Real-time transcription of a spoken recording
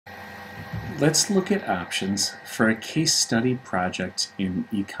Let's look at options for a case study project in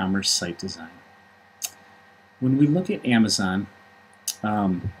e-commerce site design. When we look at Amazon,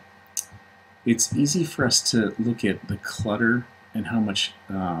 it's easy for us to look at the clutter and how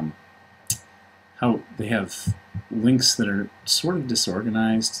they have links that are sort of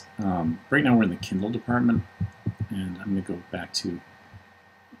disorganized. Right now we're in the Kindle department, and I'm going to go back to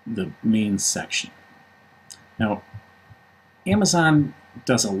the main section. Now, Amazon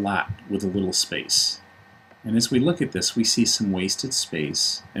does a lot with a little space. And as we look at this, we see some wasted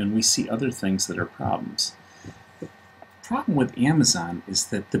space, and we see other things that are problems. The problem with Amazon is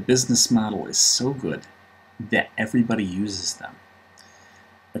that the business model is so good that everybody uses them.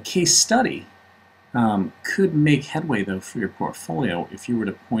 A case study could make headway, though, for your portfolio if you were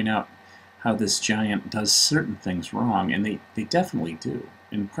to point out how this giant does certain things wrong, and they definitely do.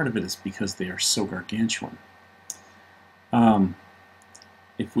 And part of it is because they are so gargantuan.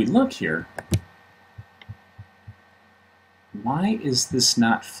 If we look here, why is this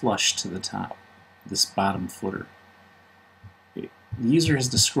not flush to the top, this bottom footer? The user has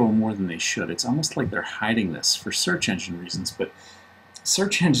to scroll more than they should. It's almost like they're hiding this for search engine reasons, but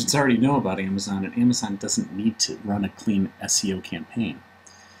search engines already know about Amazon, and Amazon doesn't need to run a clean SEO campaign.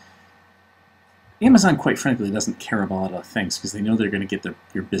 Amazon, quite frankly, doesn't care about a lot of things because they know they're going to get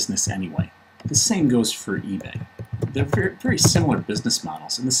your business anyway. The same goes for eBay. They're very, very similar business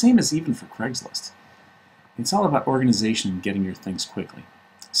models, and the same is even for Craigslist. It's all about organization and getting your things quickly.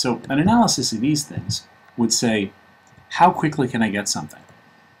 So an analysis of these things would say, how quickly can I get something?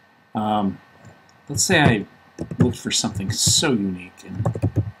 Let's say I looked for something so unique in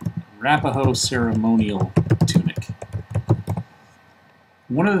Arapaho ceremonial tunic.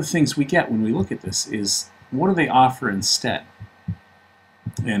 One of the things we get when we look at this is, what do they offer instead?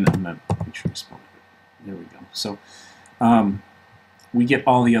 And I'm going to make sure I spelled it. There we go. So we get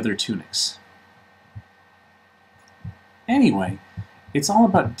all the other tunics. Anyway, it's all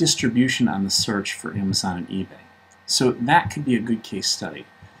about distribution on the search for Amazon and eBay. So that could be a good case study.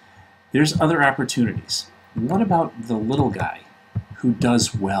 There's other opportunities. What about the little guy who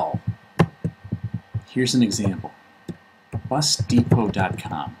does well? Here's an example.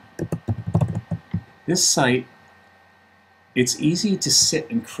 busdepot.com. This site, it's easy to sit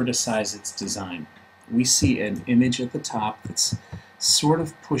and criticize its design. We see an image at the top that's sort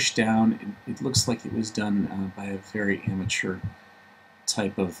of pushed down. It looks like it was done by a very amateur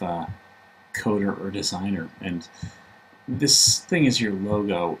type of coder or designer. And this thing is your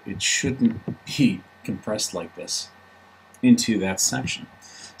logo. It shouldn't be compressed like this into that section.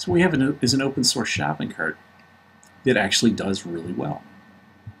 So what we have is an open source shopping cart that actually does really well.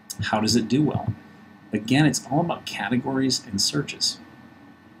 How does it do well? Again, it's all about categories and searches.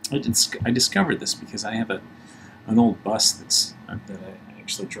 I discovered this because I have an old bus that I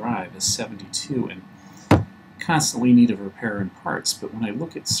actually drive, a 72, and constantly in need of repair and parts. But when I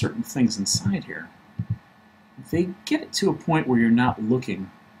look at certain things inside here, they get it to a point where you're not looking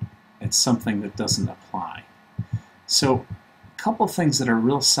at something that doesn't apply. So a couple of things that are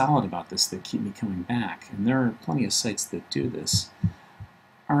real solid about this that keep me coming back, and there are plenty of sites that do this,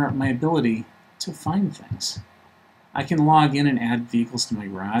 are my ability to find things. I can log in and add vehicles to my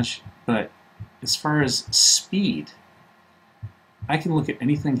garage, but as far as speed, I can look at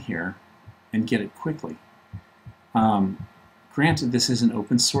anything here and get it quickly. Granted, this is an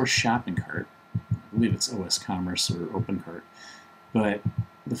open source shopping cart. I believe it's Ecommerce or OpenCart, but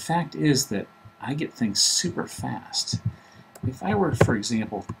the fact is that I get things super fast. If I were, for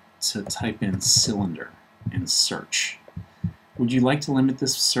example, to type in cylinder and search, would you like to limit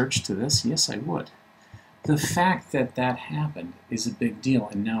this search to this? Yes, I would. The fact that that happened is a big deal,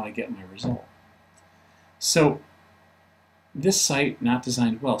 and now I get my result. So this site, not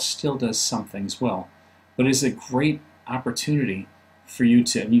designed well, still does some things well, but is a great opportunity for you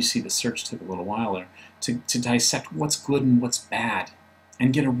to, and you see the search took a little while there, to dissect what's good and what's bad,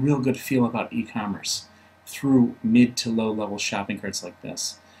 and get a real good feel about e-commerce through mid to low level shopping carts like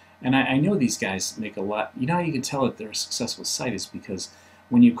this. And I know these guys make a lot. You know how you can tell that they're a successful site is because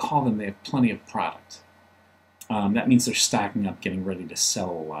when you call them, they have plenty of product. That means they're stocking up, getting ready to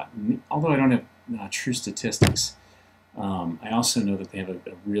sell a lot. And although I don't have true statistics, I also know that they have a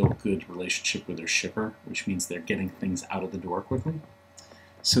real good relationship with their shipper, which means they're getting things out of the door quickly.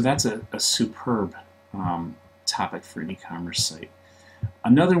 So that's a superb topic for an e-commerce site.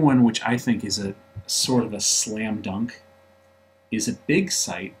 Another one which I think is a sort of a slam dunk is a big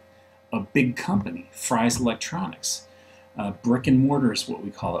site, a big company, Fry's Electronics. Brick and mortar is what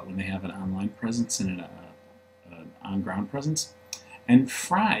we call it when they have an online presence and an on-ground presence. And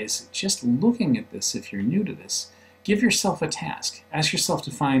Fry's, just looking at this, if you're new to this, give yourself a task. Ask yourself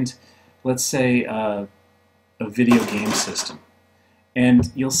to find let's say a video game system.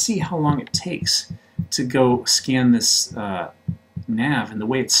 And you'll see how long it takes to go scan this nav, and the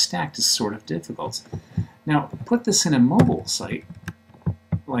way it's stacked is sort of difficult. Now, put this in a mobile site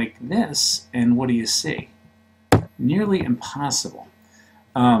like this, and what do you see? Nearly impossible.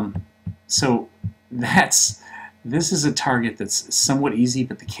 So this is a target that's somewhat easy,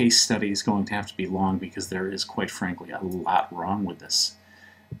 but the case study is going to have to be long because there is, quite frankly, a lot wrong with this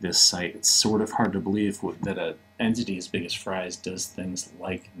site. It's sort of hard to believe that an entity as big as Fry's does things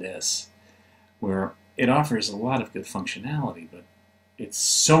like this, where it offers a lot of good functionality, but it's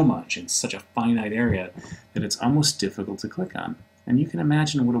so much in such a finite area that it's almost difficult to click on. And you can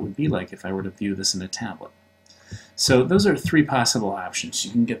imagine what it would be like if I were to view this in a tablet. So those are three possible options.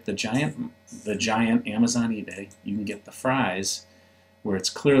 You can get the giant Amazon eBay. You can get the Fry's, where it's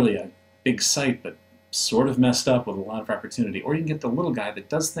clearly a big site but sort of messed up with a lot of opportunity. Or you can get the little guy that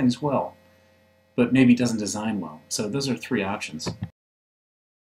does things well, but maybe doesn't design well. So those are three options.